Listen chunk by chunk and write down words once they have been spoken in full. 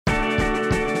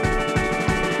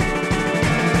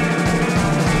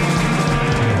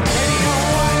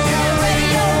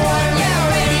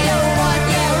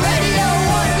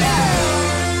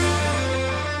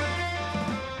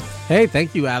Hey,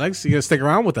 thank you, Alex. You're going to stick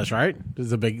around with us, right? This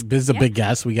is a big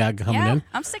guest we got coming in.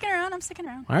 I'm sticking around.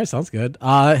 All right, sounds good.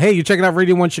 Hey, you're checking out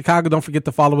Radio 1 Chicago. Don't forget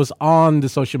to follow us on the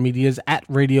social medias at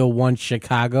Radio 1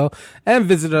 Chicago and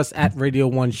visit us at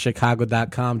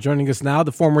radio1chicago.com. Joining us now,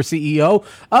 the former CEO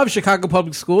of Chicago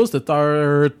Public Schools, the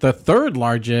third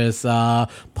largest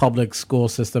public school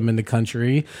system in the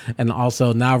country, and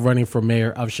also now running for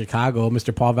mayor of Chicago,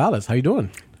 Mr. Paul Vallas. How you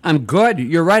doing? I'm good.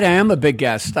 You're right. I am a big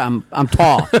guest. I'm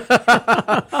tall.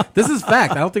 This is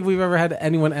fact. I don't think we've ever had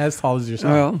anyone as tall as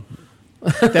yourself.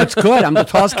 Well, that's good. I'm the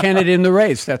tallest candidate in the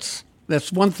race. That's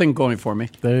one thing going for me.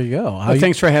 There you go.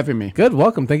 Thanks for having me. Good.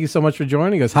 Welcome. Thank you so much for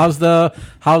joining us. How's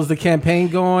the campaign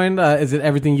going? Is it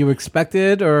everything you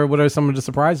expected, or what are some of the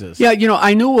surprises? Yeah,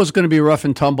 I knew it was going to be rough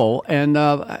and tumble, and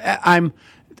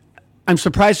I'm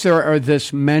surprised there are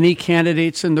this many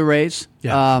candidates in the race.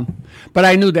 Yeah. But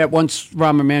I knew that once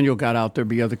Rahm Emanuel got out, there'd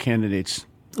be other candidates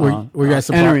were you guys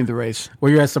entering the race. Were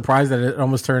you guys surprised that it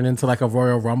almost turned into like a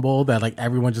Royal Rumble, that like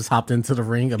everyone just hopped into the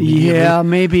ring immediately? Yeah,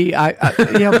 maybe.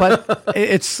 But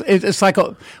it's like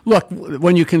look,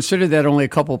 when you consider that only a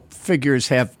couple figures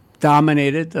have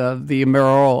dominated the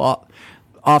mayoral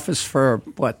office for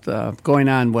going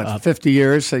on 50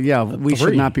 years. We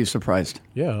should not be surprised.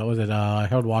 Yeah, what was it?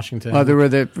 Harold Washington. They were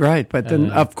right, but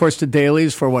then of course the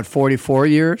Dalys for 44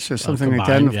 years or something combined, like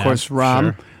that. And of course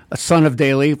Rahm, sure. a son of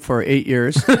Daley for 8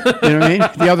 years. You know what I mean?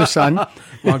 The other son,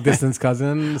 long distance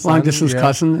cousin,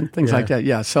 cousin, and things like that.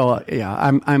 Yeah. So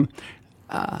I'm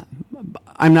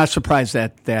not surprised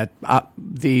that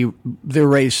the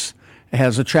race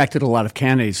has attracted a lot of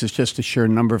candidates. It's just the sheer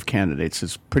number of candidates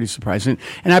is pretty surprising.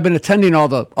 And I've been attending all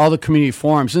the community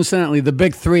forums. Incidentally, the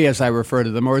big three, as I refer to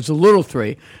them, or it's a little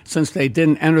three, since they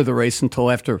didn't enter the race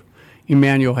until after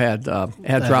Emanuel had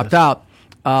dropped out,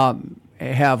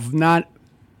 have not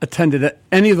attended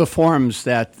any of the forums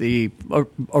that the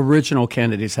original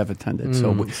candidates have attended.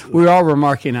 So we're all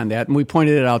remarking on that, and we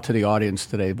pointed it out to the audience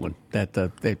today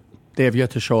that they have yet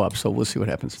to show up, so we'll see what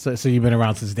happens. So you've been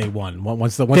around since day one.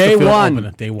 Once the day field one.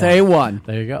 opened, day one. Day one.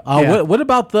 There you go. Yeah. What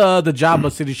about the job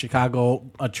of City of Chicago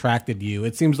attracted you?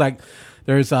 It seems like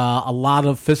there's a lot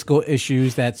of fiscal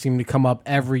issues that seem to come up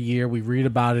every year. We read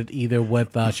about it either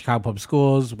with Chicago Public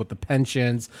Schools, with the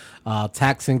pensions,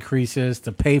 tax increases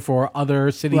to pay for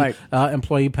other city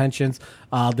employee pensions.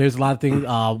 There's a lot of things.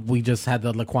 We just had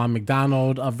the Laquan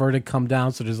McDonald verdict come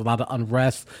down, so there's a lot of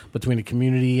unrest between the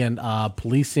community and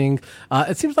policing.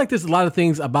 It seems like there's a lot of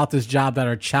things about this job that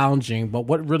are challenging, but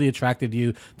what really attracted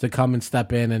you to come and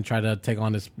step in and try to take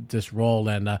on this role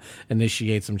and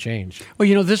initiate some change?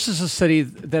 Well, this is a city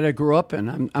that I grew up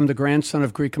in. I'm the grandson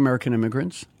of Greek-American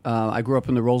immigrants. I grew up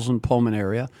in the Roseland-Pullman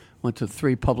area, went to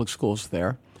 3 public schools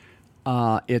there.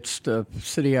 It's the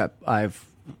city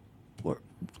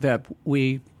that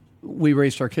we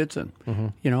raised our kids in,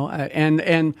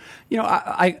 and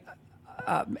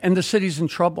the city's in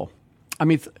trouble. I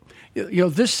mean,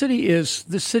 this city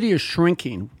is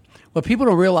shrinking. What people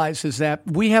don't realize is that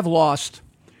we have lost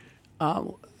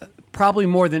probably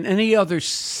more than any other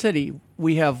city.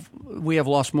 We have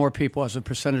lost more people as a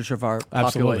percentage of our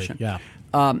population. Yeah.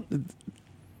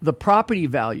 The property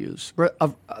values,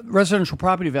 residential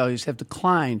property values, have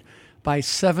declined by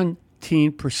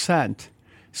 17%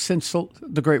 since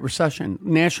the Great Recession.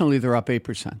 Nationally, they're up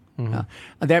 8%.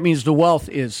 That means the wealth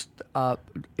is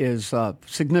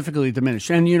significantly diminished.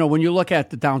 And when you look at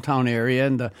the downtown area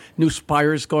and the new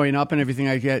spires going up and everything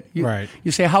like that,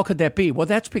 you say, how could that be? Well,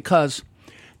 that's because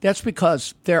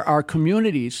there are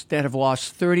communities that have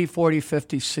lost 30, 40,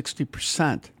 50,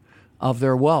 60% of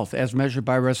their wealth as measured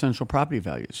by residential property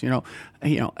values.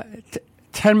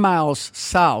 10 miles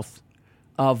south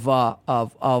of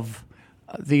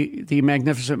the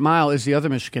Magnificent Mile is the other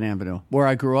Michigan Avenue, where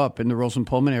I grew up in the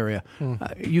Roseland-Pullman area.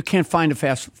 You can't find a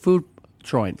fast food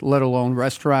joint, let alone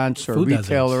restaurants or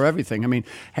retail or everything. I mean,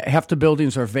 half the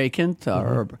buildings are vacant.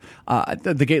 Or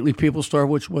the Gately People Store,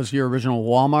 which was your original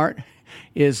Walmart,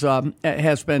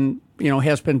 has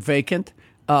been vacant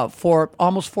for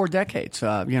almost 4 decades.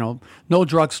 No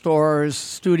drugstores,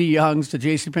 Studi Young's, the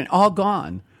JCPenney, all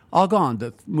gone.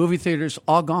 The movie theaters,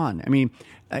 all gone. I mean,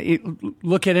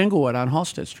 look at Inglewood on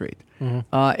Halsted Street.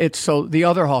 It's the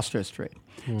other Halsted Street.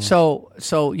 So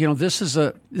this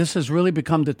has really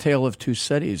become the tale of two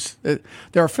cities.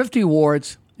 There are 50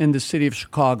 wards in the city of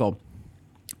Chicago,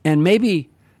 and maybe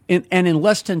in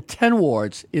less than 10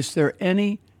 wards is there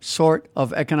any sort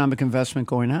of economic investment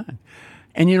going on.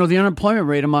 And the unemployment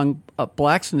rate among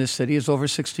blacks in this city is over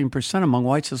 16%. Among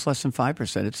whites, it's less than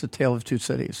 5%. It's a tale of two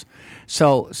cities.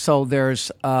 So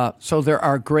there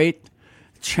are great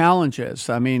challenges.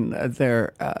 I mean,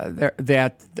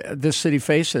 that this city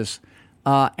faces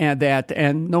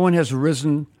and no one has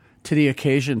risen to the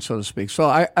occasion, so to speak. So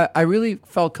I really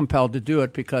felt compelled to do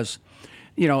it because,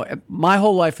 my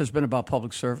whole life has been about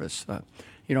public service.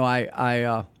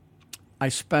 I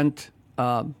spent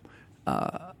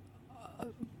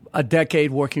a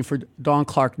decade working for Don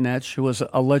Clark Netsch, who was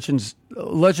a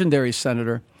legendary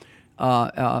senator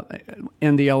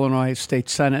in the Illinois State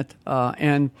Senate.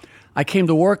 And I came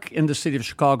to work in the city of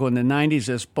Chicago in the 90s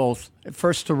as both,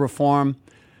 first to reform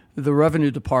the revenue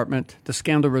department, the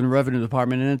scandal-ridden revenue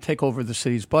department, and then take over the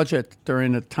city's budget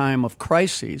during a time of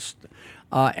crises.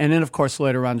 And then, of course,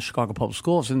 later on, the Chicago Public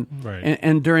Schools.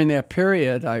 And during that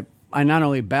period, I not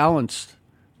only balanced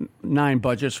 9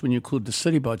 budgets when you include the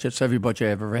city budgets, every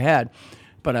budget I've ever had,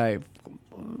 but I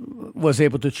was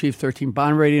able to achieve 13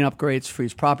 bond rating upgrades,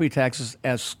 freeze property taxes.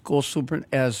 As school super,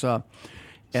 as a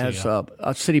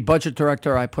city budget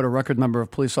director, I put a record number of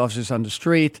police officers on the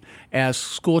street. As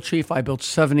school chief, I built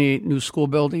 78 new school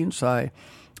buildings. I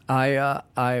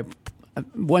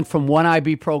went from one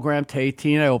IB program to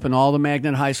 18. I opened all the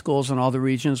magnet high schools in all the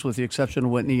regions, with the exception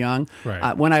of Whitney Young.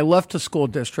 Right. When I left a school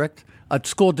district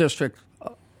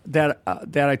that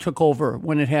I took over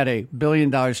when it had a $1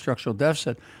 billion structural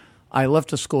deficit, I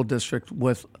left a school district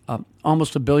with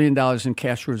almost $1 billion in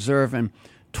cash reserve and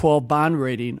 12 bond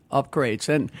rating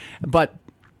upgrades. But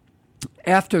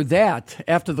after that,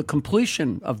 after the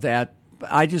completion of that,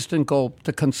 I just didn't go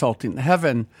to consulting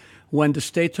heaven. When the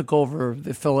state took over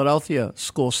the Philadelphia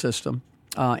school system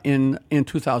in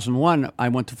 2001, I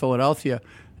went to Philadelphia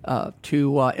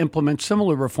to implement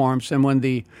similar reforms. And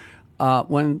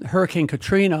when Hurricane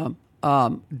Katrina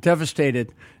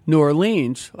devastated New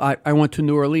Orleans, I went to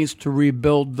New Orleans to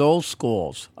rebuild those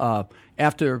schools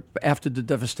after the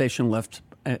devastation left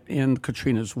in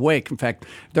Katrina's wake. In fact,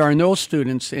 there are no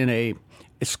students in a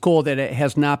school that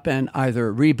has not been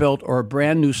either rebuilt or a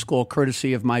brand new school,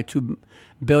 courtesy of my $2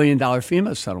 billion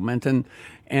FEMA settlement. And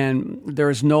there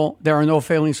are no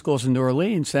failing schools in New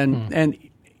Orleans. And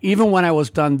even when I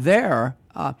was done there,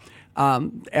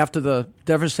 after the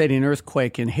devastating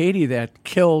earthquake in Haiti that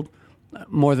killed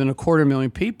more than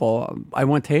 250,000 people, I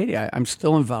went to Haiti. I'm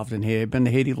still involved in Haiti. I've been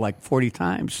to Haiti like 40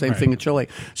 times. Same thing in Chile.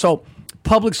 So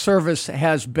public service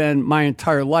has been my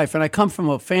entire life. And I come from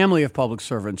a family of public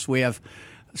servants. We have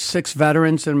 6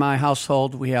 veterans in my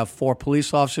household. We have 4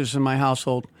 police officers in my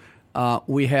household.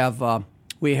 We have a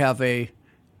firefighter,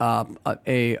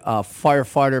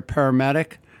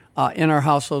 paramedic in our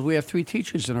household. We have 3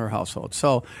 teachers in our household.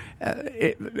 So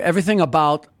everything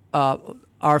about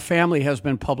our family has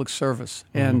been public service,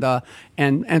 and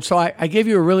so I gave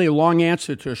you a really long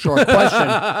answer to a short question,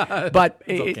 but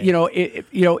okay.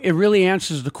 It really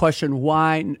answers the question: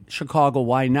 why Chicago?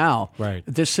 Why now? Right.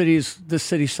 This city's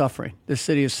suffering. This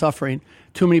city is suffering.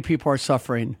 Too many people are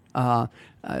suffering, and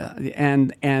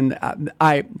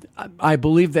I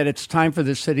believe that it's time for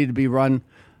this city to be run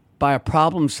by a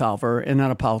problem solver and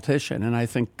not a politician. And I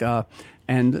think.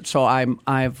 And so I'm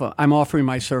offering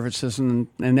my services, and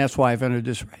that's why I've entered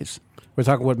this race. We're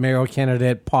talking with mayoral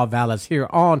candidate Paul Vallas here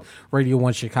on Radio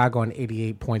 1 Chicago on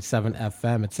 88.7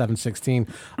 FM at 716.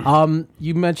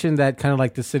 You mentioned that kind of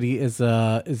like the city is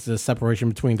a separation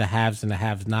between the haves and the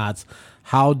have-nots.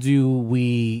 How do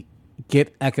we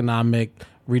get economic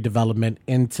redevelopment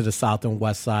into the south and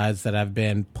west sides that have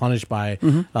been punished by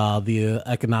the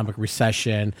economic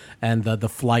recession and the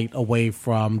flight away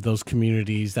from those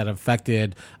communities that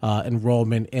affected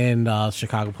enrollment in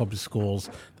Chicago public schools,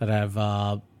 that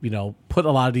have put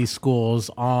a lot of these schools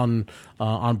on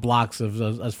blocks of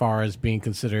as far as being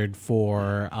considered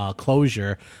for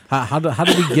closure? How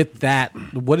do we get that?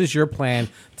 What is your plan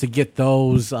to get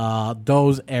those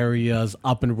areas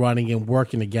up and running and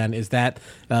working again? Is that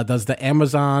does the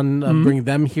Amazon bring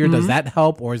them here? Does that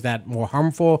help, or is that more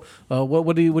harmful?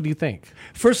 What do you think?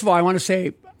 First of all, I want to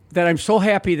say that I'm so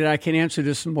happy that I can answer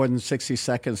this in more than 60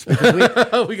 seconds.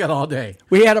 Because we got all day.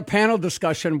 We had a panel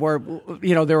discussion where,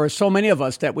 there were so many of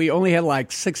us that we only had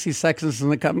like 60 seconds,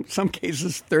 in some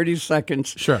cases 30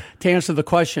 seconds to answer the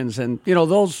questions. And,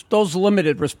 those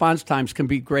limited response times can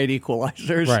be great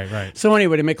equalizers. Right. So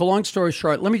anyway, to make a long story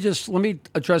short, let me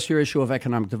address your issue of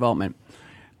economic development.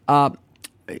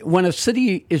 When a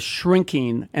city is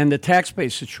shrinking and the tax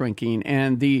base is shrinking,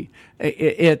 and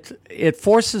it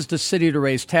forces the city to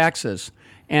raise taxes,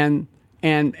 and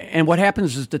what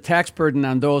happens is the tax burden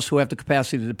on those who have the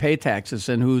capacity to pay taxes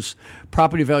and whose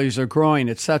property values are growing,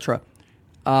 et cetera,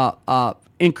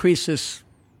 increases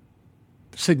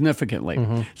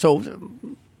significantly. So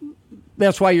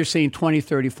that's why you're seeing 20,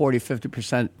 30, 40,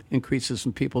 50% increases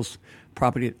in people's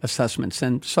property assessments.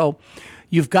 And so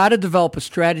you've got to develop a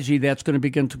strategy that's going to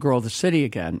begin to grow the city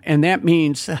again. And that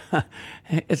means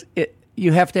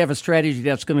you have to have a strategy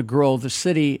that's going to grow the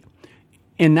city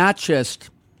in not just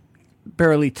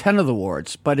barely 10 of the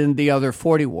wards, but in the other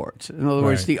 40 wards. In other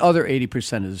words, the other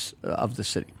 80% is of the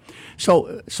city.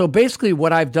 So basically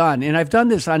what I've done, and I've done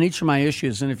this on each of my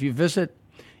issues, and if you visit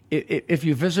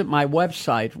my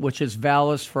website, which is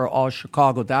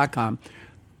vallasforallchicago.com,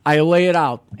 I lay it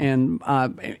out and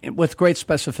with great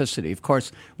specificity. Of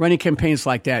course, running campaigns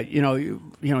like that,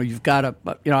 you've got to,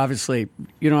 obviously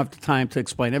you don't have the time to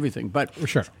explain everything. But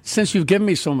sure, since you've given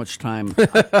me so much time,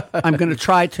 I'm going to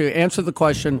try to answer the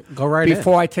question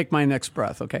before I take my next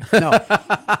breath. Okay?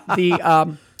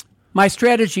 No, my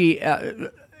strategy,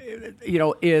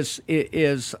 is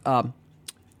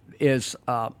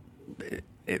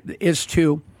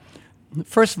to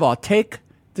first of all take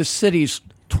the city's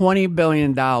 $20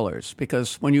 billion,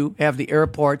 because when you have the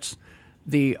airports,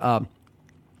 when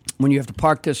you have the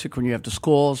park district, when you have the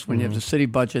schools, when you have the city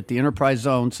budget, the enterprise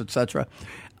zones, etc.,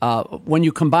 when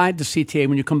you combine the CTA,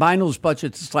 when you combine those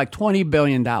budgets, it's like $20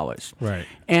 billion. Right.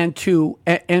 And to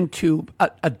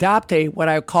adopt what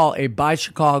I call a Buy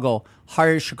Chicago,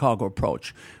 Hire Chicago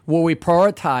approach, where we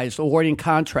prioritize awarding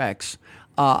contracts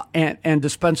and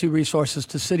dispensing resources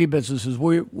to city businesses,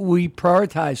 we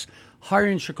prioritize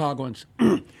hiring Chicagoans,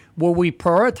 where we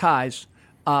prioritize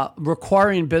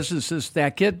requiring businesses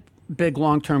that get big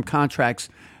long-term contracts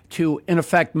to, in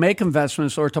effect, make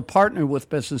investments or to partner with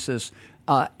businesses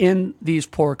in these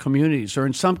poor communities, or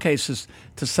in some cases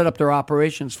to set up their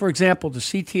operations. For example, the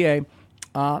CTA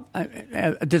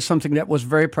did something that was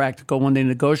very practical when they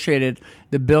negotiated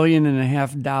the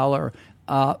 $1.5 billion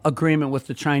agreement with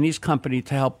the Chinese company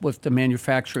to help with the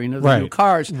manufacturing of the new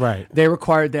cars. Right. They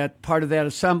required that part of that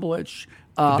assemblage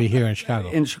be here in Chicago.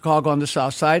 In Chicago on the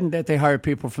south side, and that they hire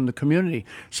people from the community.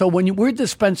 So when we're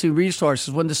dispensing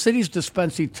resources, when the city's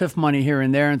dispensing TIF money here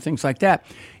and there and things like that,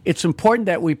 it's important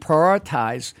that we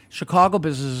prioritize Chicago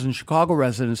businesses and Chicago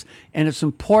residents, and it's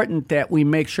important that we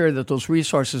make sure that those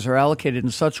resources are allocated in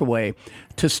such a way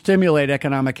to stimulate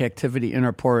economic activity in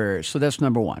our poor areas. So that's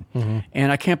number one. Mm-hmm.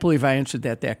 And I can't believe I answered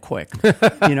that quick.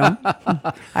 No,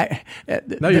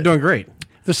 you're doing great.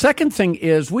 The second thing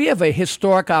is we have a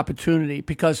historic opportunity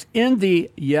because in the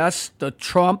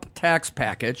Trump tax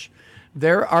package,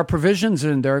 there are provisions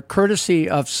in there, courtesy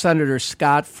of Senator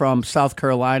Scott from South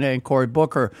Carolina and Cory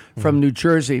Booker from New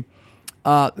Jersey.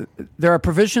 There are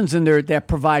provisions in there that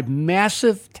provide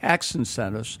massive tax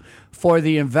incentives for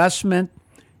the investment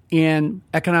in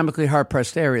economically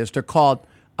hard-pressed areas. They're called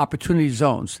opportunity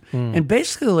zones. And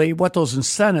basically what those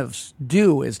incentives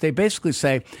do is they basically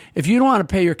say, if you don't want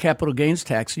to pay your capital gains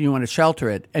tax and you want to shelter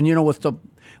it, and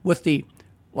with the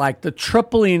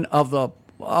tripling of the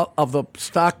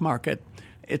stock market,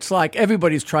 it's like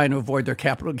everybody's trying to avoid their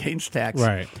capital gains tax.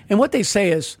 Right. And what they say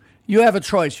is, you have a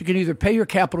choice. You can either pay your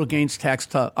capital gains tax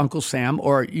to Uncle Sam,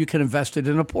 or you can invest it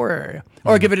in a poor area,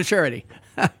 or give it to charity.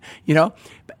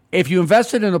 If you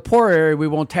invest it in a poor area, we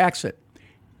won't tax it.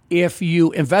 If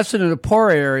you invest it in a poor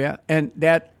area and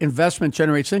that investment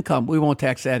generates income, we won't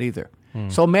tax that either.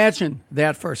 So imagine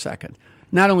that for a second.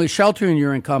 Not only sheltering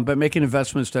your income, but making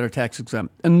investments that are tax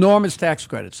exempt. Enormous tax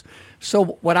credits.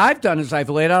 So what I've done is I've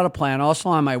laid out a plan, also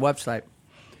on my website,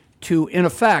 to, in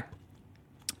effect,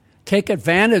 take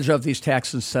advantage of these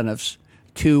tax incentives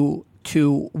to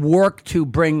work to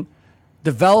bring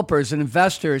developers and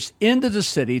investors into the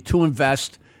city to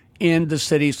invest in the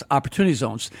city's opportunity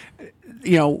zones.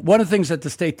 One of the things that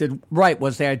the state did right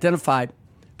was they identified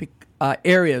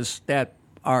areas that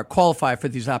are qualified for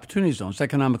these opportunity zones,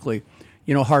 economically,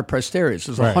 hard-pressed areas.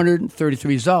 There's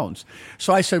 133 zones.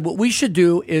 So I said what we should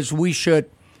do is we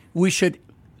should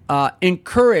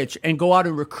encourage and go out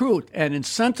and recruit and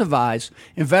incentivize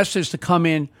investors to come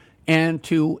in and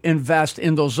to invest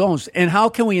in those zones. And how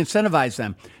can we incentivize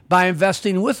them? By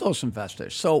investing with those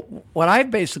investors. So what I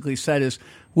basically said is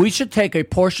we should take a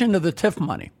portion of the TIF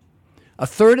money, a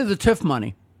third of the TIF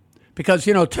money, because,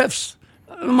 TIFs,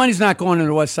 the money's not going to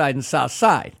the west side and south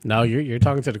side. No, you're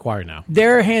talking to the choir now.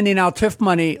 They're handing out TIF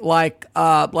money like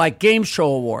game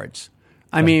show awards.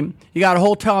 I mean, you got a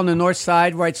hotel on the north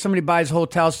side, right? Somebody buys a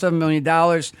hotel, $7 million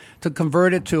to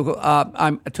convert it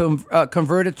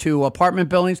to apartment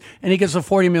buildings, and he gets a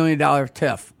 $40 million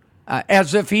TIF,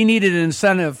 as if he needed an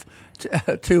incentive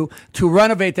to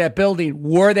renovate that building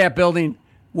where that building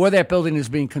is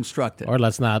being constructed. Or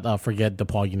let's not forget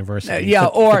DePaul University.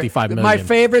 Or 55 million. My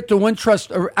favorite, the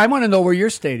Wintrust. I want to know where your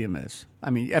stadium is. I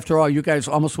mean, after all, you guys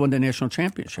almost won the national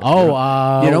championship.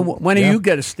 When do you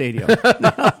get a stadium?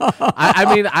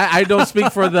 I don't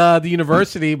speak for the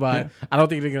university, but I don't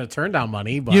think they're going to turn down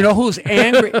money. But you know who's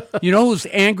angry? You know who's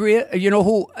angry?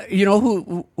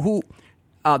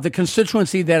 the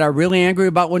constituency that are really angry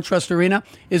about Wintrust Arena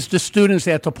is the students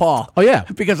at DePaul. Oh, yeah.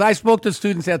 Because I spoke to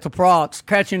students at DePaul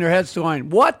scratching their heads going,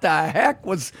 what the heck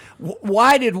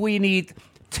why did we need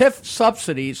TIF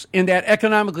subsidies in that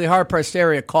economically hard-pressed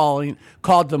area called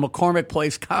the McCormick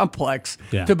Place Complex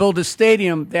to build a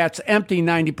stadium that's empty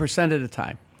 90% of the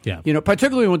time? Yeah.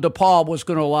 Particularly when DePaul was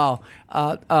going to allow,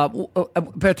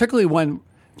 particularly when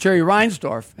Jerry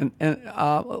Reinsdorf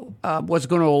was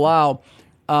going to allow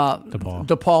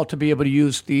DePaul to be able to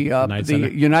use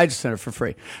the United Center for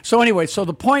free. So anyway, so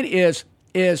the point is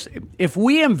if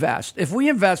we invested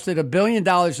 $1 billion in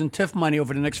TIF money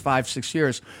over the next 5-6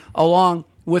 years, along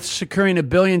with securing $1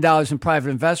 billion in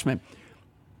private investment,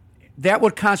 that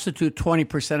would constitute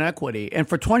 20% equity. And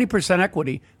for 20%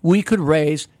 equity, we could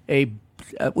raise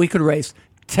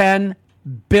 $10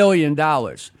 billion.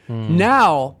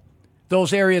 Now,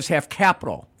 those areas have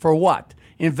capital for what?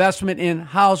 Investment in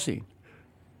housing,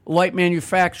 light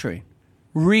manufacturing,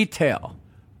 retail,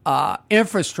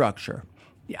 infrastructure,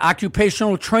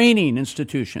 occupational training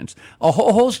institutions, a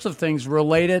whole host of things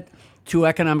related to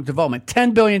economic development.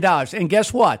 $10 billion. And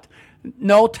guess what?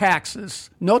 No taxes,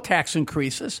 no tax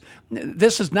increases.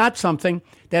 This is not something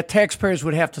that taxpayers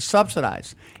would have to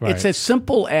subsidize. Right. It's as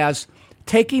simple as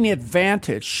taking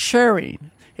advantage,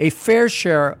 sharing a fair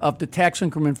share of the tax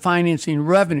increment financing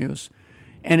revenues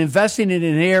and investing it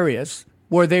in areas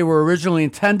where they were originally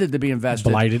intended to be invested.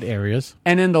 Blighted areas.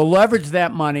 And then to leverage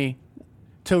that money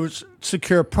to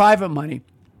secure private money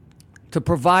to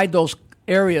provide those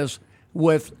areas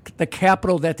with the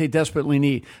capital that they desperately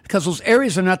need. Because those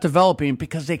areas are not developing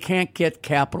because they can't get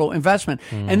capital investment.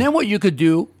 And then what you could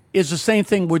do is the same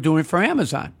thing we're doing for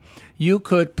Amazon. You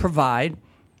could provide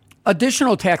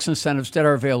additional tax incentives that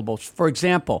are available. For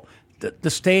example, the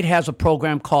state has a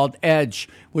program called EDGE,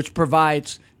 which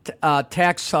provides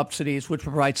tax subsidies, which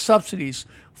provides subsidies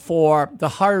for the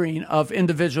hiring of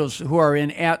individuals who are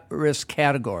in at-risk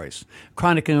categories,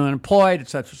 chronically unemployed, et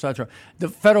cetera, et cetera. The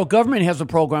federal government has a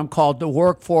program called the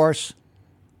Workforce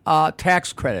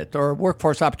Tax Credit or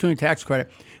Workforce Opportunity Tax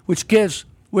Credit, which gives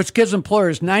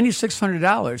employers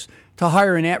 $9,600 to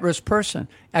hire an at-risk person,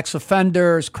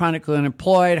 ex-offenders, chronically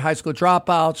unemployed, high school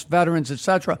dropouts, veterans, et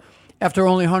cetera, after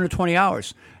only 120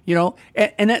 hours.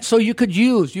 So you could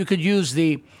use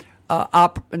the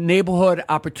neighborhood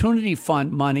opportunity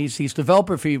fund monies, these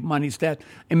developer fee monies that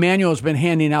Emmanuel has been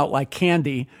handing out like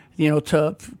candy,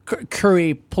 to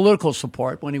curry political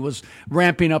support when he was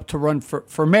ramping up to run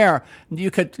for mayor. You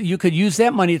could use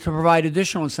that money to provide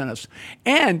additional incentives,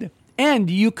 and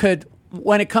you could,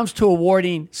 when it comes to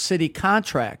awarding city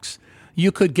contracts,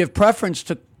 you could give preference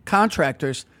to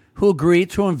contractors who agree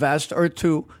to invest or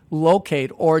to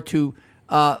locate or to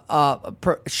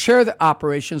share the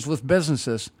operations with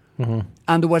businesses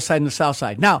on the west side and the south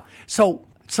side. Now, so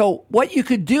what you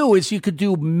could do is you could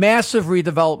do massive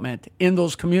redevelopment in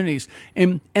those communities.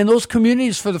 And those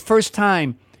communities, for the first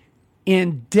time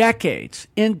in decades,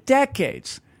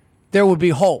 there would be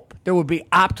hope. There would be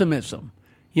optimism.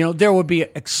 There would be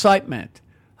excitement.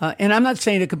 And I'm not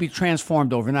saying it could be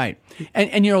transformed overnight.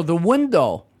 And the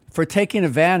window for taking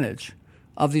advantage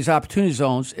of these opportunity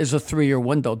zones is a 3-year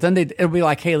window. Then it'll be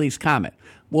like Halley's Comet.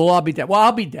 We'll all be dead. Well,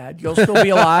 I'll be dead. You'll still be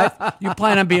alive. You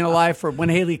plan on being alive for when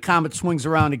Halley's Comet swings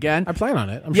around again. I plan on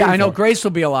it. I know Grace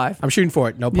will be alive. I'm shooting for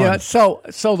it. No puns. Yeah.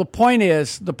 So the point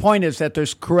is that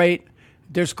there's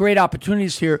great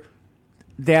opportunities here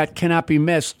that cannot be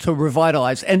missed to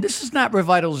revitalize. And this is not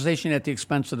revitalization at the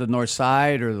expense of the North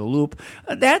Side or the Loop.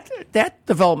 That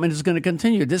development is going to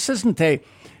continue. This isn't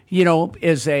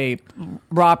is a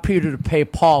rob Peter to pay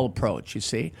Paul approach, you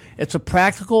see. It's a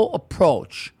practical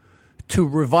approach to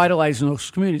revitalizing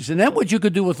those communities. And then what you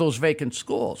could do with those vacant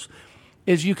schools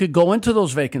is you could go into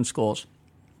those vacant schools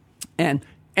and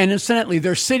incidentally,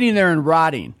 they're sitting there and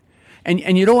rotting.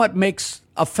 And you know what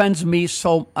offends me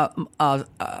so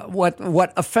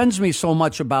what offends me so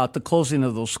much about the closing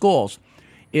of those schools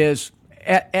is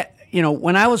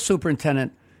when I was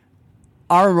superintendent,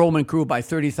 our enrollment grew by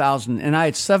 30,000, and I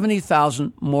had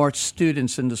 70,000 more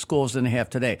students in the schools than they have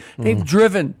today. They've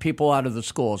driven people out of the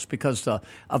schools because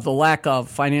of the lack of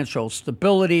financial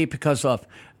stability, because of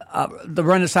the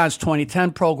Renaissance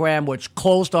 2010 program, which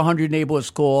closed 100 neighborhood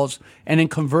schools and then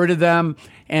converted them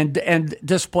and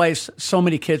displaced so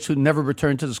many kids who never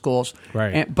returned to the schools.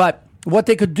 Right. But what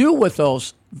they could do with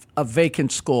those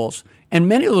vacant schools, and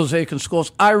many of those vacant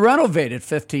schools I renovated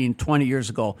 15, 20 years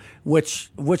ago, which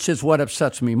is what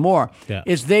upsets me more,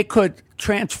 is they could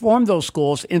transform those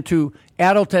schools into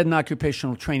adult ed and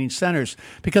occupational training centers.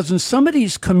 Because in some of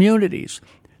these communities,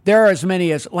 there are as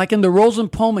many as, like in the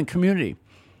Rosen-Pullman community,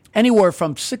 anywhere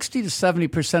from 60 to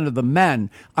 70% of the men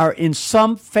are in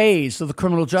some phase of the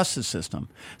criminal justice system.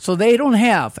 So they don't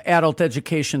have adult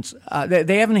educations.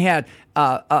 They haven't had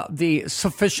the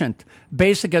sufficient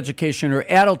basic education or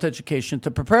adult education to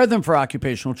prepare them for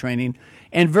occupational training,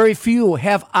 and very few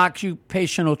have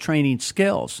occupational training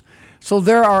skills. So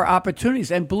there are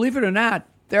opportunities, and believe it or not,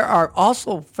 there are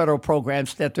also federal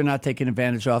programs that they're not taking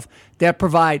advantage of that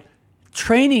provide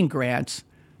training grants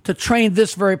to train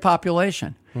this very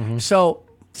population. Mm-hmm.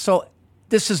 So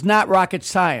this is not rocket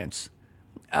science.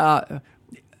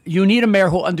 You need a mayor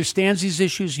who understands these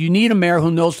issues. You need a mayor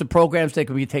who knows the programs they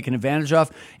can be taken advantage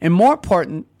of. And more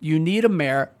important, you need a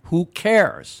mayor who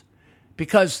cares,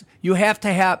 because you have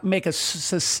to make a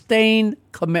sustained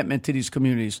commitment to these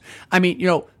communities. I mean,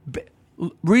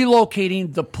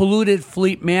 relocating the polluted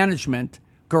fleet management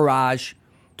garage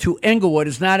to Englewood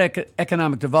is not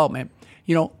economic development.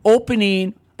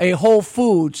 Opening a Whole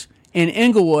Foods in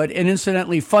Englewood and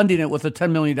incidentally funding it with a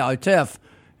 $10 million TIF.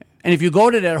 And if you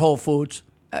go to that Whole Foods,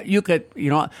 you could,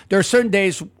 there are certain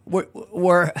days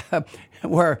where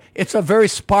it's a very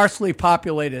sparsely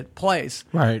populated place.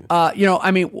 Right.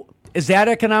 Is that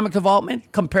economic development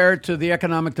compared to the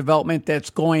economic development that's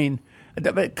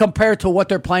compared to what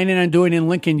they're planning on doing in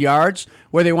Lincoln Yards,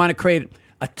 where they want to create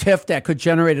a TIF that could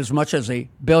generate as much as $1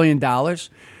 billion?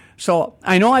 So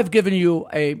I know I've given you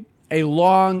a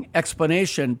long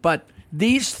explanation, but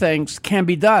these things can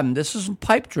be done. This isn't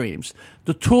pipe dreams.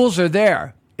 The tools are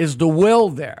there. Is the will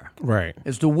there? Right.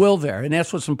 Is the will there? And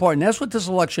that's what's important. That's what this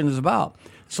election is about.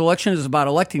 This election is about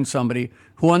electing somebody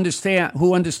who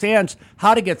understands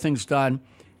how to get things done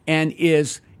and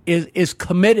is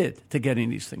committed to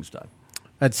getting these things done.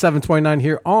 At 7:29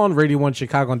 here on Radio 1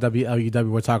 Chicago on WLUW,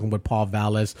 we're talking with Paul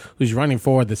Vallas, who's running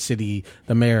for the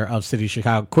mayor of City of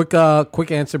Chicago.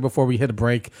 Quick answer before we hit a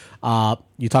break.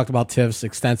 You talked about TIFs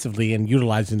extensively and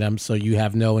utilizing them, so you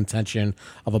have no intention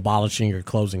of abolishing or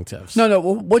closing TIFs. No.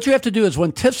 What you have to do is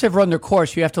when TIFs have run their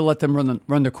course, you have to let them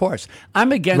run their course.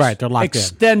 I'm against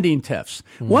extending TIFs.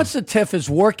 Mm-hmm. Once the TIF is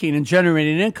working and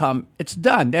generating income, it's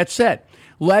done. That's it.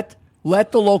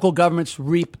 Let the local governments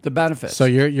reap the benefits. So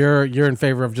you're in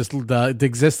favor of just the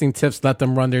existing TIFs, let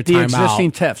them run their time out. The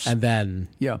existing TIFs. And then...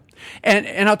 Yeah.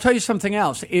 And I'll tell you something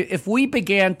else. If we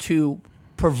began to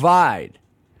provide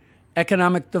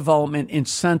economic development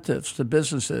incentives to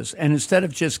businesses, and instead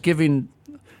of just giving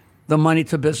the money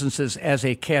to businesses as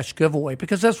a cash giveaway,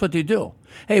 because that's what they do.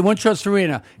 Hey, Wintrust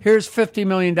Arena, here's $50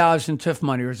 million in TIF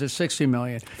money, or is it $60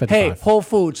 million? 55. Hey, Whole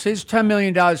Foods, here's $10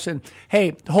 million in,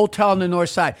 hey, the hotel on the north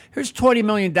side, here's $20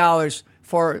 million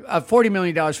for $40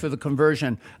 million for the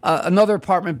conversion. Another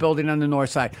apartment building on the north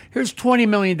side. Here's $20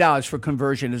 million for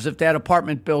conversion, as if that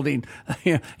apartment building,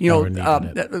 right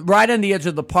on the edge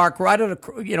of the park,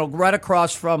 right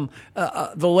across from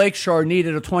the lakeshore,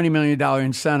 needed a $20 million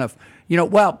incentive.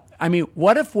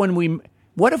 What if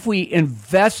we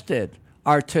invested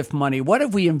our TIF money? What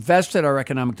if we invested our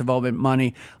economic development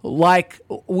money like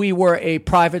we were a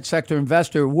private sector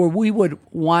investor, where we would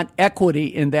want equity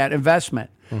in that investment?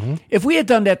 Mm-hmm. If we had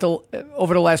done that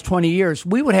over the last 20 years,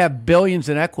 we would have billions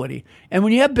in equity. And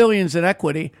when you have billions in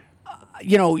equity,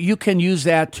 you can use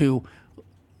that to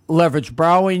leverage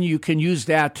borrowing. You can use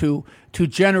that to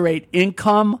generate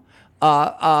income.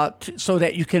 So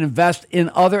that you can invest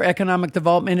in other economic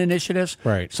development initiatives.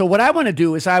 Right. So what I want to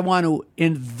do is I want to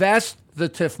invest the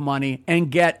TIF money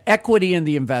and get equity in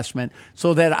the investment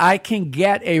so that I can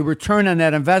get a return on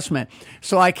that investment.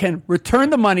 So I can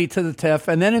return the money to the TIF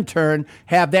and then in turn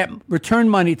have that return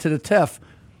money to the TIF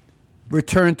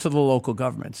return to the local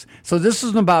governments. So this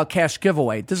isn't about cash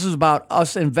giveaway. This is about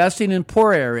us investing in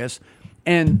poor areas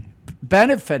and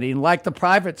benefiting, like the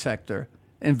private sector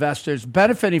investors,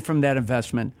 benefiting from that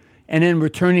investment and then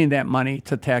returning that money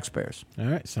to taxpayers. All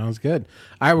right, sounds good.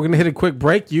 All right, we're going to hit a quick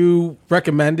break. You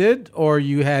recommended or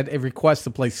you had a request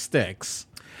to play Styx.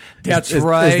 That's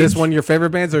right. Is this one of your favorite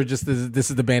bands, or just this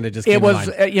is the band that just came to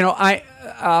mind? It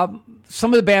was,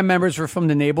 some of the band members were from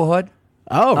the neighborhood.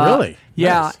 Oh, really?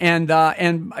 Yeah, nice.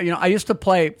 and I used to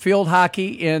play field hockey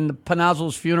in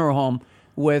Panazzo's funeral home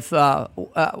with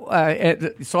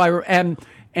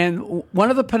and one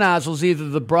of the Panazzos, either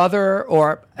the brother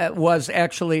or was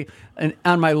actually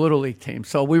on my Little League team.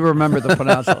 So we remember the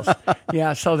Panazzos.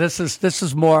 Yeah, so this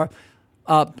is more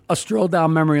a stroll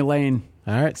down memory lane.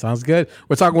 All right, sounds good.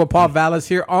 We're talking with Paul Vallas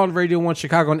here on Radio 1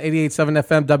 Chicago on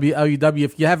 88.7 FM WLUW.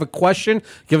 If you have a question,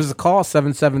 give us a call,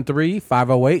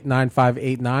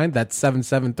 773-508-9589. That's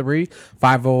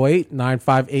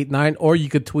 773-508-9589. Or you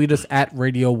could tweet us at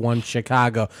Radio 1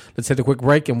 Chicago. Let's hit a quick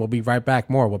break, and we'll be right back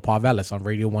more with Paul Vallas on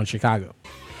Radio 1 Chicago.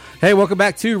 Hey, welcome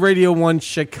back to Radio 1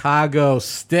 Chicago.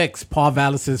 Sticks, Paul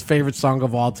Vallas' favorite song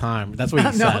of all time. That's what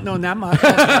you said. No, not my.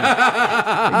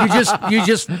 You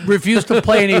just refused to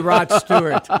play any Rod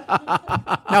Stewart.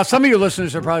 Now, some of your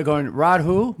listeners are probably going, Rod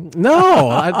who? No,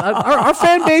 our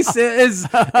fan base is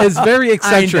very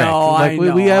eccentric. I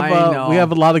know. We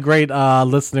have a lot of great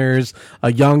listeners,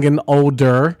 young and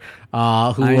older.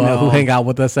 Who hang out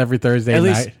with us every Thursday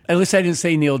night. At least I didn't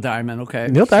say Neil Diamond, okay?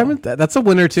 Neil Diamond, that's a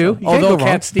winner too. Although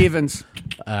Cat Stevens.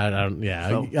 I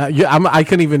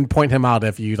couldn't even point him out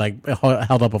if you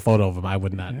held up a photo of him. I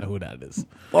would not know who that is.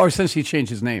 Or since he changed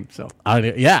his name, so. I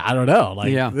don't know.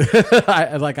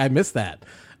 I missed that.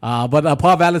 But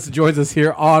Paul Vallas joins us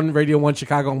here on Radio 1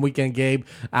 Chicago on Weekend Gabe.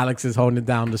 Alex is holding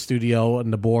down the studio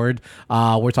and the board.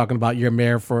 We're talking about your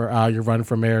your run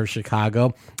for mayor of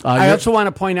Chicago. I also want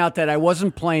to point out that I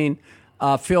wasn't playing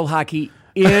field hockey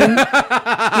in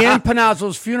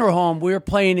Panazzo's funeral home. We were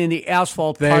playing in the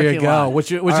asphalt parking lot.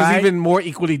 Which is even more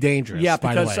equally dangerous. Yeah,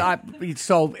 because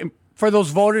for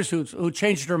those voters who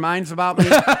changed their minds about me,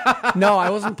 no, I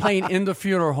wasn't playing in the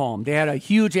funeral home. They had a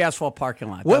huge asphalt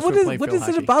parking lot. What is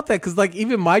it about that? Because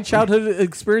even my childhood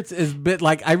experience is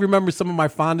I remember some of my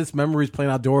fondest memories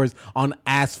playing outdoors on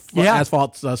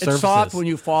asphalt surfaces. It's soft when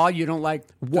you fall. You don't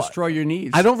destroy your knees.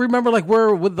 I don't remember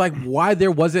why there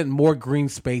wasn't more green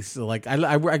space.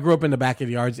 I grew up in the back of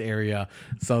the yards area,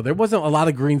 so there wasn't a lot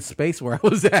of green space where I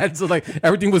was at. So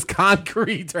everything was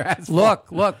concrete or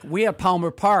asphalt. Look, we had Palmer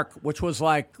Park, which was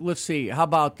let's see, how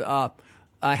about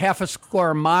a half a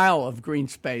square mile of green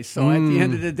space? So at the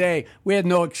end of the day, we had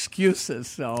no excuses.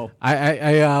 So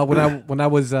when I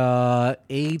was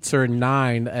 8 or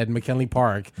 9 at McKinley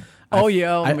Park.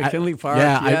 McKinley Park.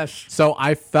 Yes. So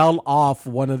I fell off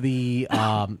one of the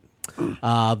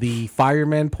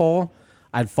fireman pole.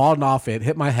 I'd fallen off it,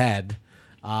 hit my head,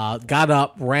 got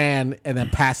up, ran, and then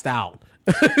passed out.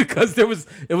 Because it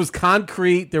was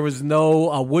concrete, there was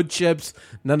no wood chips,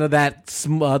 none of that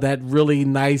that really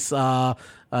nice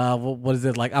what is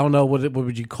it like? I don't know what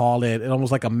would you call it? It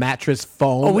almost like a mattress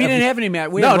foam. Oh, we didn't have any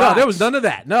mat. No, there was none of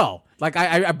that. No,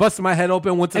 I busted my head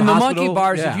open, went to the hospital. And the monkey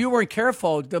bars, if you weren't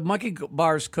careful, the monkey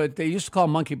bars they used to call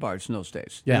them monkey bars in those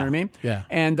days. You know what I mean? Yeah.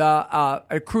 And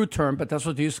a crude term, but that's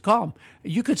what they used to call them.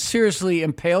 You could seriously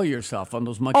impale yourself on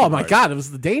those monkey bars. Oh my God, it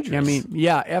was dangerous. I mean,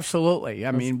 yeah, absolutely.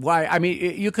 I mean, why? I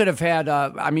mean, you could have had.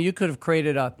 You could have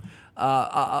created a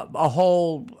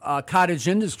whole cottage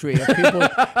industry of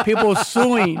people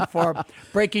suing for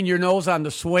breaking your nose on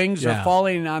the swings or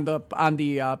falling on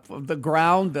the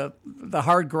ground, the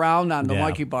hard ground on the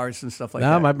monkey bars and stuff like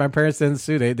that. No, my parents didn't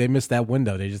sue. They missed that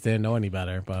window. They just didn't know any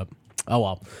better. But oh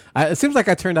well, it seems like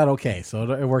I turned out okay, so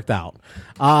it worked out.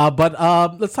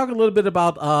 But let's talk a little bit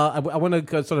about. I want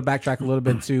to sort of backtrack a little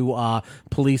bit to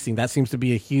policing. That seems to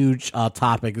be a huge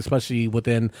topic, especially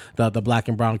within the Black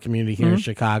and brown community here in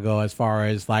Chicago, as far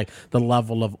as the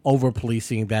level of over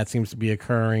policing that seems to be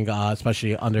occurring,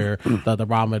 especially under the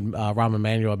Rahm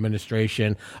Emanuel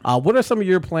administration. What are some of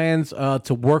your plans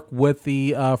to work with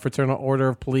the Fraternal Order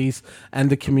of Police and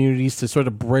the communities to sort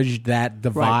of bridge that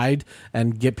divide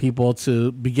and get people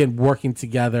to begin working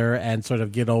together and sort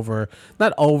of get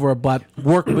but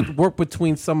work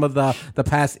between some of the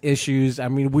past issues? I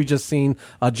mean, we just seen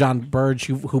John Burge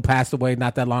who passed away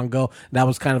not that long ago. That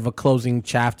was kind of a closing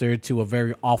chapter to a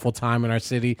very awful time in our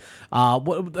city.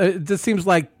 It just seems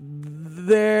like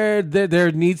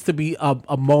there needs to be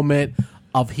a moment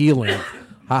of healing.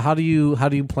 How do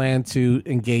you plan to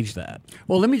engage that?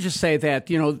 Well, let me just say that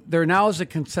there now is a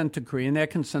consent decree, and that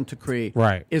consent decree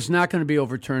is not going to be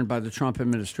overturned by the Trump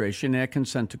administration. That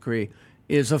consent decree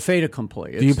is a fait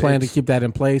accompli. Do you plan to keep that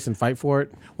in place and fight for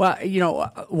it? Well,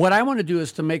 what I want to do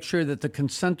is to make sure that the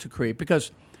consent decree,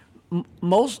 because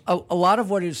most of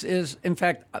what is in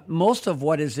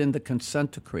the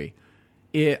consent decree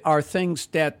are things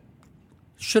that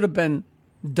should have been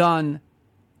done.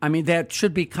 I mean, that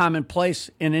should be commonplace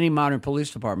in any modern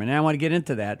police department. And I want to get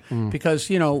into that because,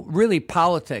 really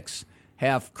politics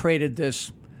have created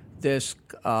this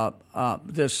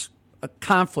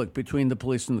conflict between the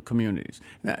police and the communities.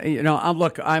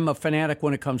 I'm a fanatic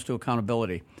when it comes to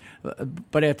accountability.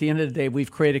 But at the end of the day, we've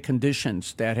created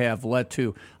conditions that have led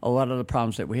to a lot of the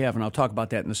problems that we have. And I'll talk about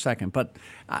that in a second. But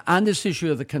on this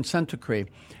issue of the consent decree,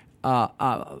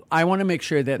 I want to make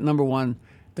sure that, number one,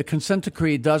 the consent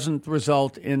decree doesn't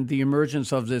result in the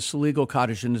emergence of this illegal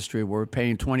cottage industry where we're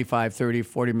paying $25, $30,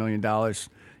 $40 million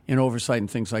in oversight and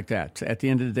things like that. At the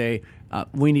end of the day,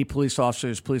 we need police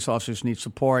officers. Police officers need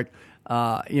support.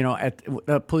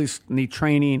 Police need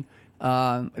training.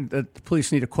 The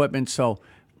police need equipment. So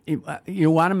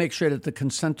you want to make sure that the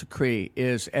consent decree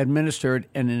is administered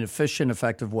in an efficient,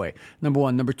 effective way. Number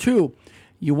one. Number two,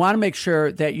 you want to make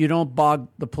sure that you don't bog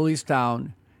the police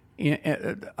down,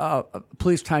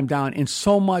 police time down in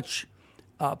so much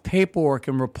paperwork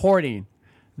and reporting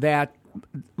that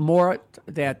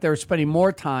they're spending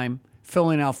more time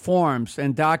filling out forms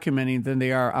and documenting than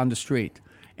they are on the street.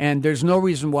 And there's no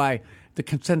reason why the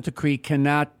consent decree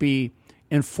cannot be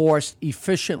enforced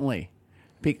efficiently,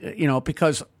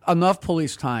 because enough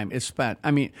police time is spent.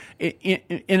 I mean,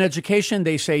 in education,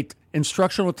 they say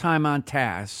instructional time on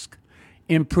task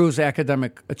improves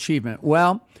academic achievement.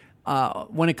 Well,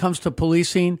 when it comes to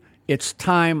policing, it's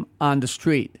time on the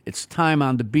street. It's time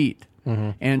on the beat.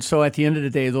 Mm-hmm. And so at the end of the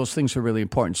day, those things are really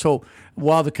important. So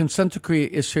while the consent decree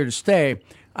is here to stay,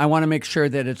 I want to make sure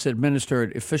that it's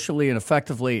administered efficiently and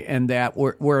effectively, and that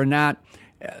we're not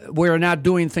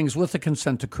doing things with the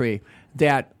consent decree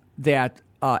that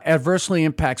adversely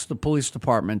impacts the police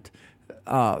department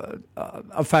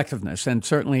effectiveness. And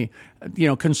certainly,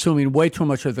 consuming way too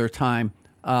much of their time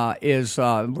is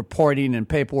reporting and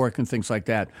paperwork and things like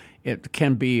that. It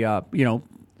can be,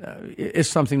 is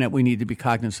something that we need to be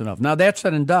cognizant of. Now, that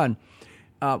said and done,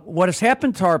 what has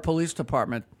happened to our police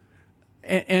department,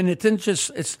 and it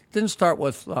didn't start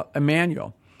with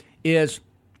Emmanuel, is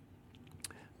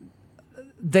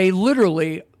they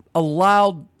literally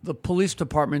allowed the police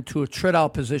department to attrit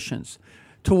out positions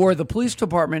to where the police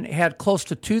department had close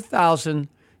to 2,000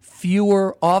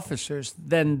 fewer officers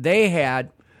than they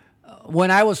had when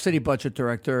I was city budget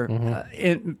director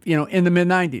in the mid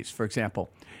 90s, for example.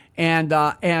 And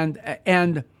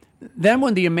then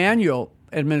when the Emmanuel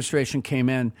administration came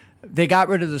in, they got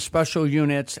rid of the special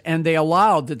units and they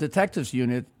allowed the detectives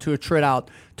unit to attrit out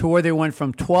to where they went from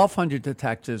 1,200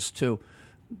 detectives to,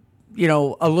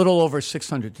 a little over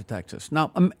 600 detectives.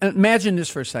 Now, imagine this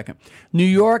for a second. New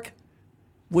York,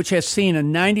 which has seen a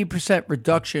 90%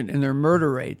 reduction in their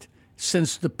murder rate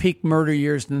since the peak murder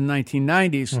years in the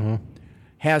 1990s,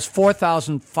 has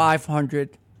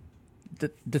 4,500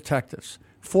 detectives.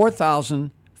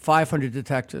 4,500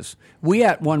 detectives. We,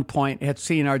 at one point, had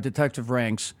seen our detective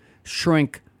ranks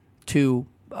shrink to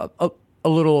a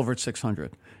little over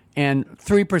 600. And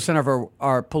 3% of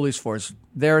our police force,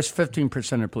 there's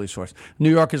 15% of police force.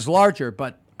 New York is larger,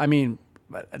 but, I mean,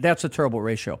 that's a terrible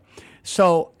ratio.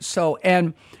 So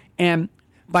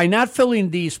by not filling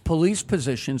these police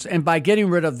positions and by getting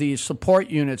rid of these support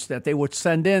units that they would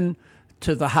send in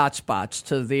to the hot spots,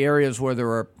 to the areas where there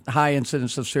were high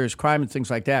incidents of serious crime and things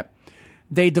like that,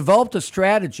 they developed a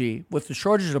strategy with the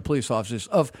shortage of police officers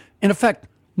of, in effect,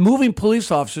 moving police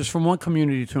officers from one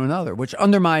community to another, which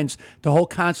undermines the whole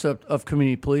concept of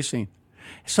community policing.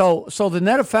 So the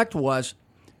net effect was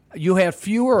you had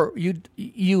fewer,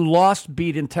 you lost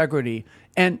beat integrity,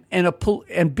 and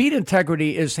beat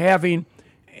integrity is having,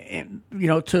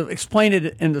 to explain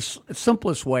it in the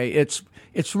simplest way, it's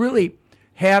really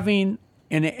having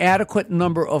an adequate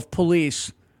number of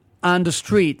police on the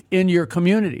street in your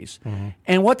communities. Mm-hmm.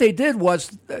 And what they did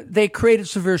was they created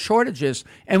severe shortages,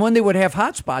 and when they would have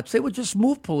hot spots, they would just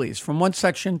move police from one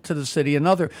section to the city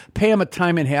another, pay them a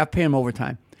time and a half, pay them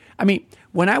overtime. I mean,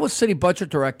 when I was city budget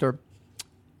director,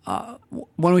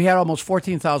 when we had almost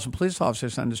 14,000 police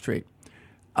officers on the street,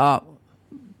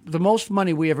 the most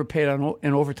money we ever paid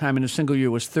in overtime in a single year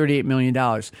was $38 million.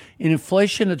 In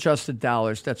inflation-adjusted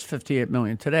dollars, that's $58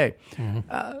 million today.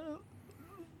 Mm-hmm.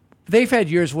 They've had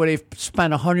years where they've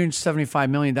spent $175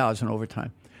 million in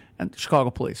overtime, and Chicago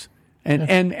police.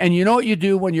 And you know what you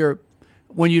do when you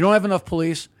don't have enough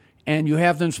police and you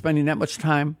have them spending that much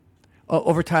time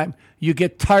overtime? You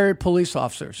get tired police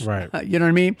officers. Right. You know what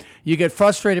I mean? You get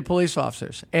frustrated police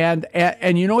officers. And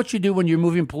you know what you do when you're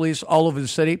moving police all over the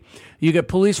city? You get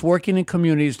police working in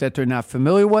communities that they're not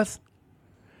familiar with,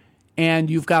 and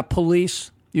you've got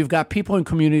people in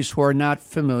communities who are not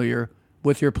familiar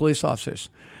with your police officers.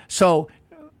 So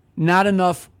not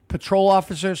enough patrol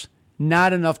officers,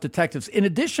 not enough detectives. In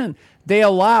addition, they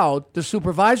allowed the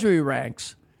supervisory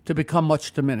ranks to become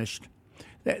much diminished.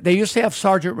 They used to have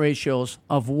sergeant ratios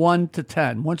of 1 to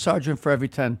 10, one sergeant for every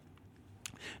 10.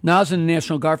 Now I was in the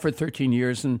National Guard for 13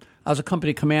 years, and I was a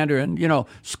company commander. And,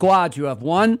 squads, you have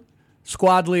one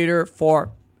squad leader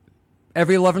for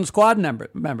every 11 squad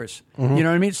members. Mm-hmm. You know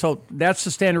what I mean? So that's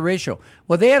the standard ratio.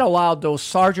 Well, they had allowed those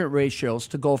sergeant ratios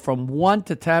to go from 1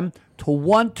 to 10 to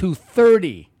 1 to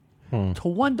 30. To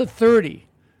 1 to 30.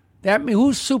 That means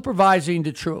who's supervising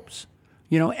the troops?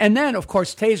 And then, of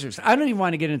course, tasers. I don't even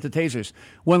want to get into tasers.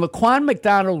 When Laquan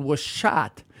McDonald was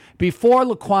shot, before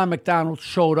Laquan McDonald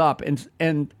showed up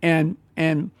and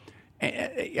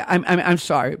I'm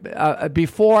sorry.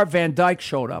 Before Van Dyke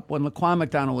showed up, when Laquan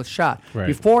McDonald was shot,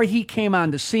 before he came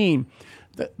on the scene,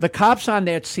 the cops on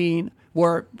that scene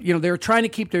were, they were trying to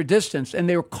keep their distance, and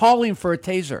they were calling for a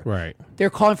taser. Right. They were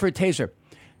calling for a taser.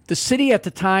 The city at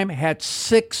the time had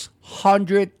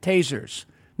 600 tasers.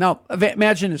 Now,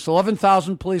 imagine this: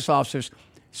 11,000 police officers,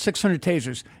 600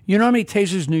 tasers. You know how many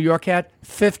tasers New York had?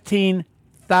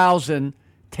 15,000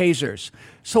 tasers.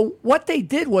 So what they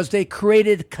did was they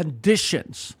created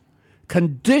conditions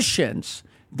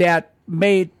that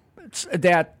made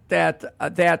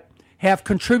that have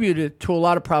contributed to a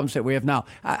lot of problems that we have now.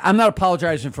 I'm not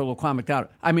apologizing for Laquan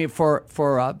McDonald. I mean for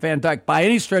Van Dyke by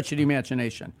any stretch of the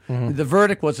imagination. Mm-hmm. The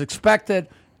verdict was expected.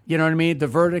 You know what I mean? The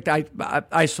verdict,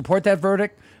 I support that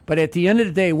verdict. But at the end of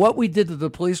the day, what we did to the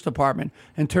police department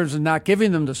in terms of not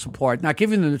giving them the support, not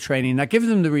giving them the training, not giving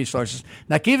them the resources,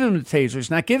 not giving them the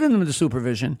tasers, not giving them the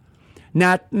supervision,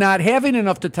 not having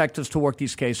enough detectives to work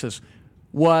these cases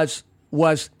was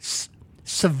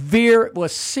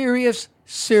serious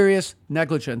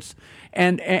negligence.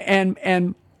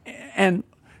 And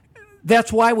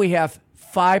that's why we have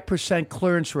 5%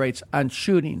 clearance rates on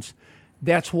shootings.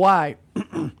 That's why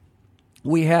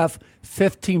we have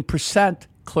 15%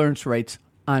 clearance rates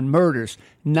on murders,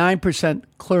 9%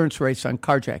 clearance rates on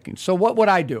carjacking. So what would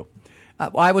I do?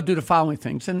 I would do the following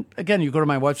things. And again, you go to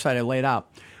my website, I lay it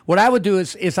out. What I would do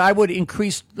is I would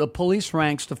increase the police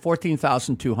ranks to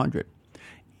 14,200.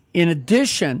 In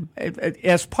addition,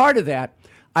 as part of that,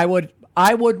 I would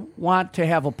want to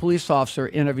have a police officer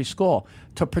in every school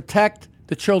to protect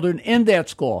the children in that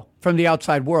school from the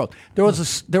outside world. There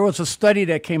was a study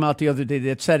that came out the other day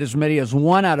that said as many as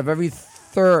 1 out of every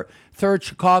third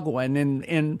Chicagoan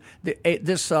in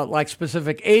this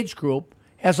specific age group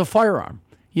has a firearm.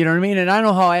 You know what I mean? And I don't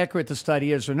know how accurate the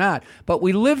study is or not, but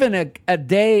we live in a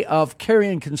day of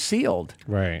carrying concealed.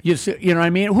 Right. You know what I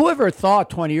mean? Whoever thought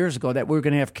 20 years ago that we were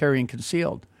going to have carrying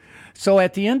concealed? So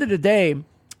at the end of the day,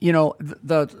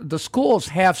 the schools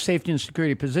have safety and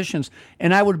security positions,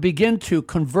 and I would begin to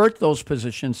convert those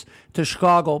positions to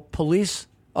Chicago police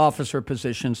officer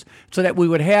positions so that we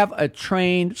would have a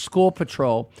trained school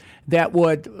patrol that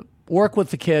would work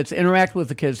with the kids, interact with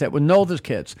the kids, that would know the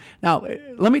kids. Now,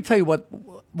 let me tell you what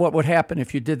would happen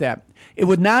if you did that. It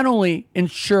would not only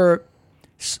ensure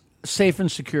safe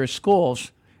and secure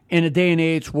schools in a day and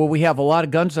age where we have a lot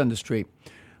of guns on the street,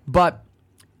 but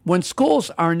when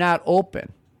schools are not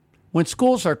open, when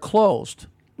schools are closed,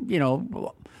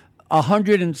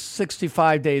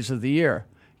 165 days of the year,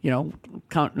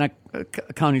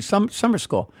 counting summer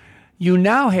school, you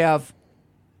now have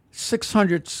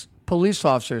 600 police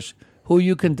officers who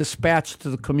you can dispatch to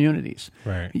the communities.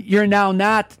 Right. You're now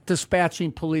not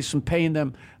dispatching police and paying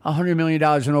them $100 million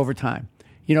in overtime.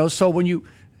 So when you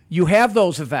have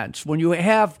those events, when you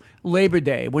have Labor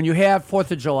Day, when you have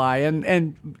 4th of July,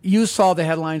 and you saw the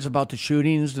headlines about the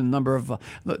shootings, the number of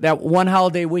that one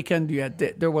holiday weekend,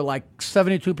 there were like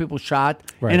 72 people shot.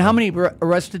 Right. And how many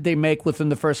arrests did they make within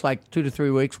the first 2 to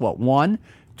 3 weeks? 1,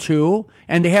 2?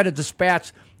 And they had to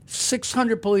dispatch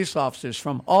 600 police officers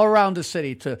from all around the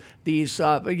city to these,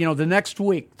 the next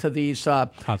week to these, to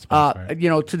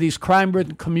these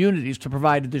crime-ridden communities to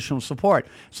provide additional support.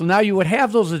 So now you would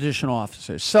have those additional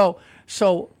officers.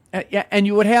 And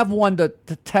you would have 1 to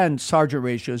 10 sergeant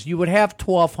ratios. You would have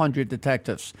 1,200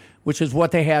 detectives, which is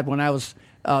what they had when I was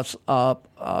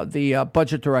the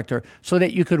budget director, so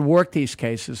that you could work these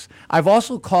cases. I've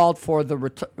also called for the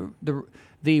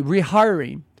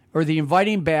rehiring or the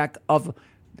inviting back of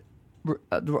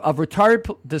retired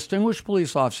distinguished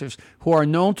police officers who are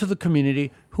known to the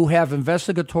community, who have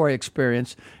investigatory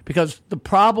experience, because the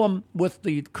problem with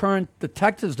the current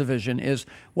detectives division is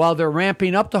while they're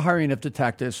ramping up the hiring of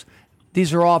detectives,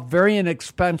 these are all very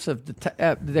inexpensive.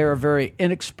 They're very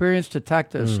inexperienced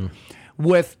detectives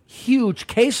with huge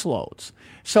caseloads.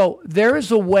 So there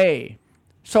is a way.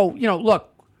 So, look,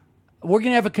 we're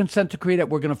going to have a consent decree that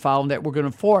we're going to follow and that we're going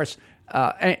to enforce,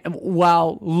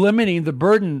 while limiting the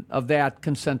burden of that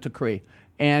consent decree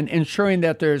and ensuring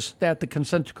that the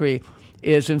consent decree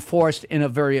is enforced in a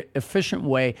very efficient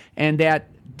way and that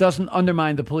doesn't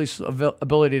undermine the police's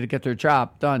ability to get their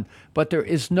job done. But there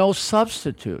is no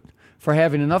substitute for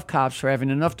having enough cops, for having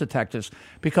enough detectives,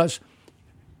 because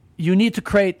you need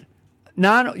to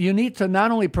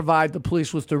not only provide the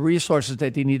police with the resources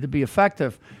that they need to be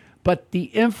effective, but the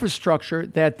infrastructure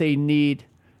that they need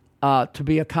to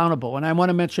be accountable. And I want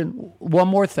to mention one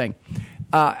more thing.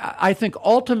 I think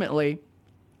ultimately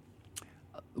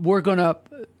we're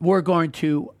going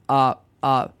to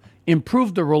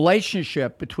improve the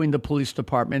relationship between the police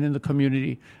department and the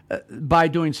community by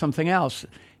doing something else,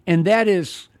 and that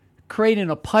is creating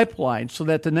a pipeline so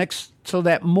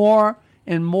that more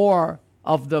and more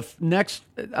of the next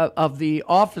of the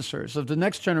officers of the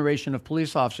next generation of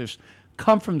police officers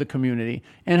come from the community.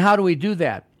 And how do we do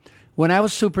that? When I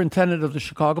was superintendent of the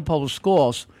Chicago Public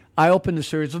Schools, I opened a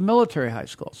series of military high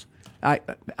schools. I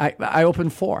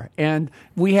opened 4, and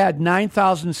we had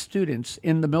 9,000 students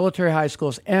in the military high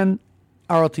schools and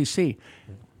ROTC.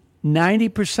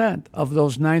 90% of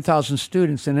those 9,000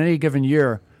 students in any given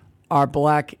year are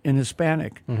Black and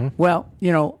Hispanic. Mm-hmm. Well,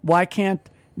 why can't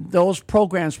those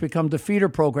programs become the feeder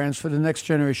programs for the next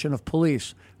generation of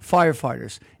police,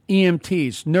 firefighters,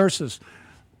 EMTs, nurses,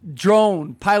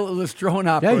 pilotless drone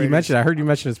operators? Yeah, I heard you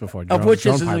mention this before. Of which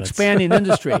is an expanding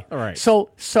industry. All right. So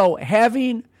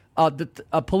having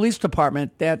a police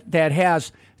department that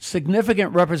has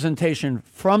significant representation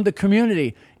from the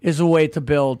community is a way to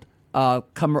build a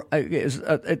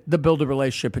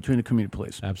relationship between the community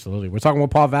police. Absolutely. We're talking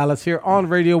with Paul Vallas here on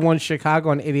Radio 1 Chicago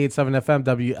on 88.7 FM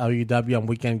WLUW on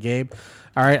Weekend Gabe.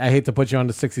 All right, I hate to put you on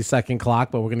the 60-second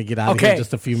clock, but we're going to get out of here in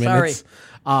just a few minutes.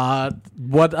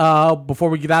 Before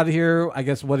we get out of here, I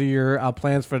guess, what are your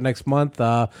plans for next month?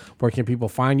 Where can people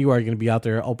find you? Are you going to be out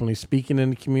there openly speaking in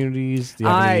the communities? Do you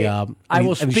have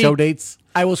any show dates?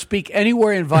 I will speak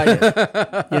anywhere invited.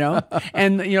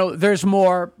 And there's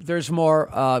more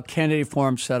candidate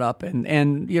forums set up, and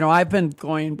I've been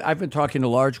talking to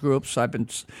large groups. I've been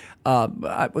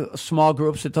small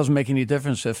groups. It doesn't make any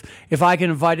difference if I get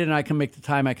invited and I can make the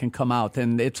time, I can come out,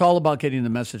 and it's all about getting the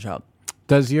message out.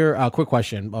 Does your quick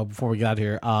question before we get out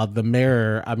here?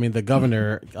 The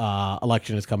governor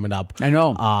election is coming up. I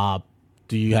know.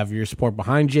 Do you have your support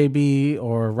behind JB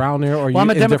or around there, or I'm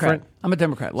a Democrat? I'm a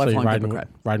Democrat, lifelong Democrat.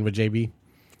 Riding with JB.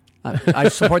 I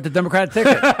support the Democratic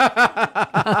ticket.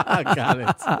 Got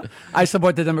it. I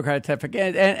support the Democratic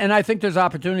ticket, and I think there's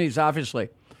opportunities. Obviously,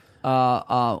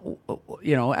 look,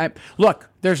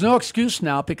 there's no excuse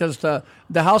now because the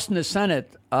House and the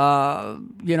Senate.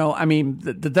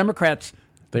 The Democrats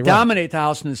dominate the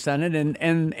House and the Senate,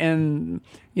 and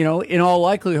in all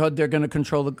likelihood, they're going to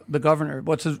control the governor.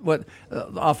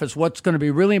 Office? What's going to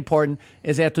be really important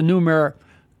is that the new mayor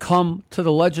come to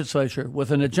the legislature with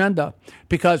an agenda,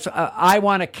 because I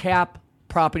want to cap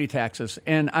property taxes,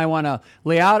 and I want to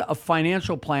lay out a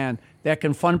financial plan that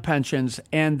can fund pensions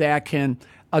and that can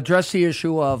address the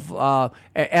issue of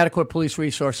adequate police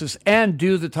resources and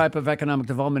do the type of economic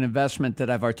development investment that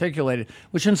I've articulated,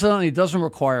 which incidentally doesn't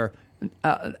require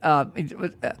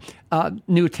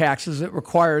new taxes. It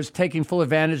requires taking full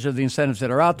advantage of the incentives that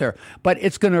are out there. But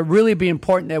it's going to really be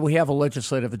important that we have a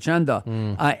legislative agenda,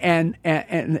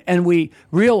 and we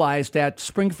realize that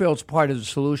Springfield's part of the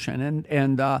solution.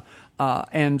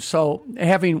 And so,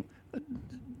 having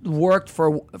worked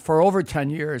for over 10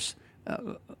 years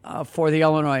for the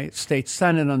Illinois State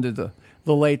Senate under the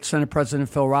late Senate President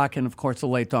Phil Rock and, of course, the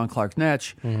late Don Clark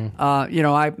Netsch.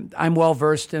 I'm well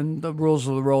versed in the rules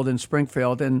of the road in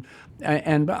Springfield, and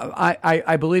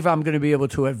I believe I'm going to be able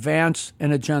to advance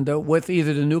an agenda with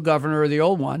either the new governor or the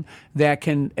old one that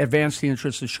can advance the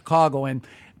interests of Chicago and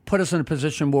put us in a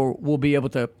position where we'll be able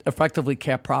to effectively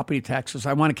cap property taxes.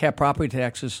 I want to cap property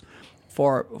taxes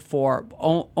for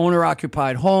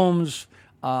owner-occupied homes,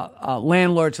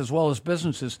 landlords as well as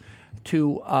businesses,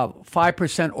 to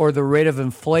 5% or the rate of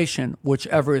inflation,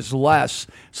 whichever is less,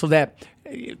 so that,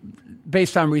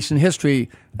 based on recent history,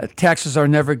 taxes are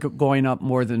never going up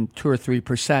more than 2 or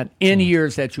 3% in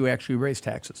years that you actually raise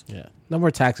taxes. Yeah, no more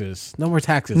taxes. No more.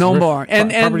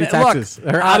 And property taxes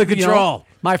are out of control.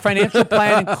 My financial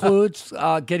plan includes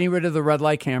getting rid of the red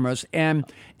light cameras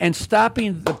and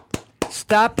stopping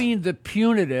the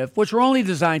punitive, which are only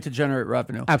designed to generate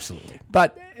revenue. Absolutely.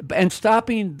 And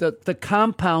stopping the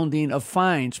compounding of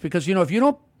fines, because if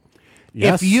you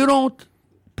don't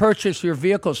purchase your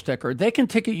vehicle sticker, they can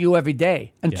ticket you every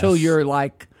day until you're in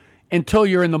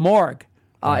the morgue,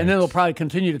 right. And then they'll probably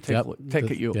continue to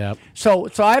ticket you. Yep. So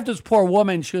I have this poor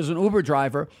woman. She was an Uber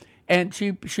driver, and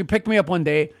she picked me up one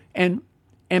day, and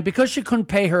because she couldn't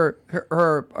pay her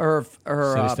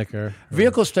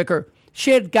vehicle sticker.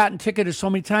 She had gotten ticketed so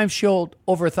many times, she owed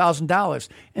over $1,000.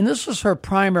 And this was her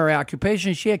primary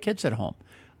occupation. She had kids at home.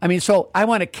 So I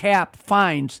want to cap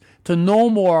fines to no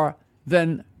more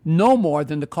than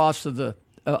the cost of the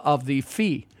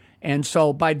fee. And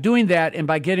so by doing that and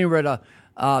by getting rid of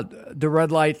the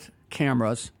red light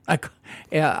cameras.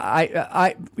 We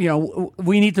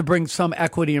need to bring some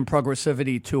equity and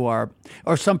progressivity to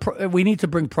we need to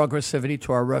bring progressivity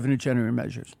to our revenue generating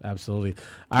measures. Absolutely.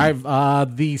 All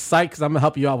right, the site, because I'm going to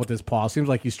help you out with this, Paul. Seems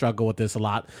like you struggle with this a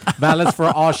lot.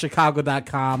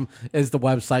 VallasForAllChicago.com is the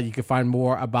website. You can find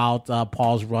more about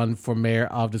Paul's run for mayor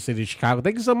of the city of Chicago.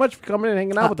 Thank you so much for coming and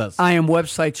hanging out with us. I am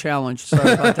website challenged.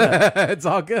 Sorry about that. It's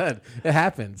all good. It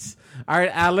happens. All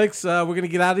right, Alex, we're going to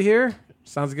get out of here.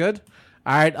 Sounds good?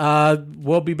 All right,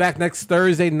 we'll be back next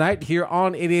Thursday night here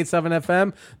on 88.7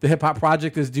 FM. The Hip Hop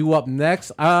Project is due up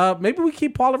next. Maybe we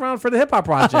keep Paul around for the Hip Hop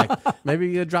Project.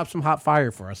 Maybe drop some hot fire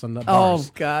for us on the bars.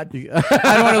 Oh, God.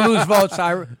 I don't want to lose votes.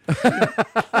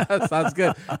 Sounds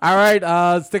good. All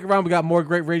right, stick around. We got more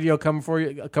great radio coming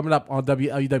up on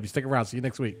WLUW. Stick around. See you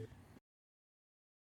next week.